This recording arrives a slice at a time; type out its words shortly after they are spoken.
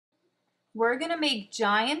We're gonna make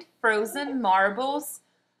giant frozen marbles.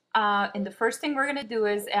 And the first thing we're gonna do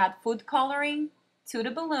is add food coloring to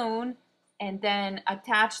the balloon and then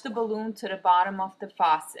attach the balloon to the bottom of the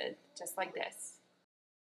faucet, just like this.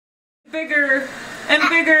 Bigger and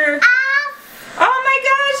bigger. Oh my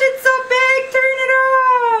gosh, it's so big! Turn it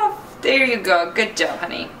off! There you go. Good job,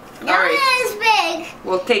 honey. Now it's big.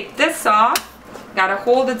 We'll take this off. Gotta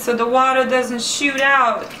hold it so the water doesn't shoot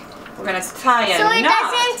out. We're gonna tie a knot. So it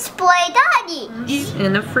doesn't spoil, Daddy.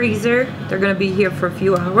 In the freezer. They're gonna be here for a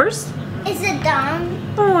few hours. Is it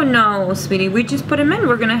done? Oh no, sweetie. We just put them in.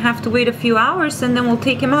 We're gonna have to wait a few hours and then we'll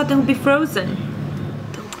take them out. They'll be frozen.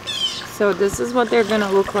 So this is what they're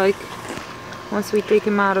gonna look like once we take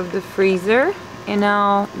them out of the freezer. And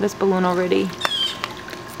now this balloon already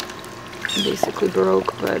basically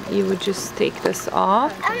broke, but you would just take this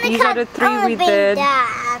off. These are the three we did.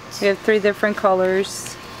 We have 3 different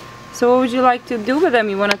colors. So what would you like to do with them?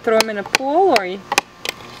 You want to throw them in a pool, or do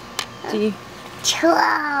you? You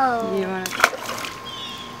want to...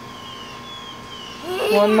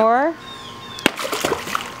 One more?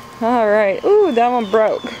 All right. Ooh, that one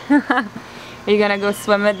broke. Are you gonna go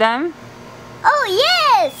swim with them? Oh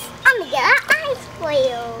yes! I'm gonna get ice for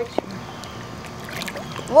you.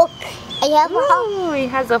 Look, I have a hole. Oh, it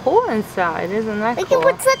has a hole inside. Isn't that We cool?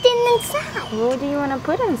 can put something inside. What do you want to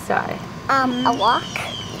put inside? A rock.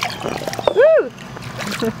 Woo!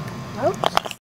 Oops.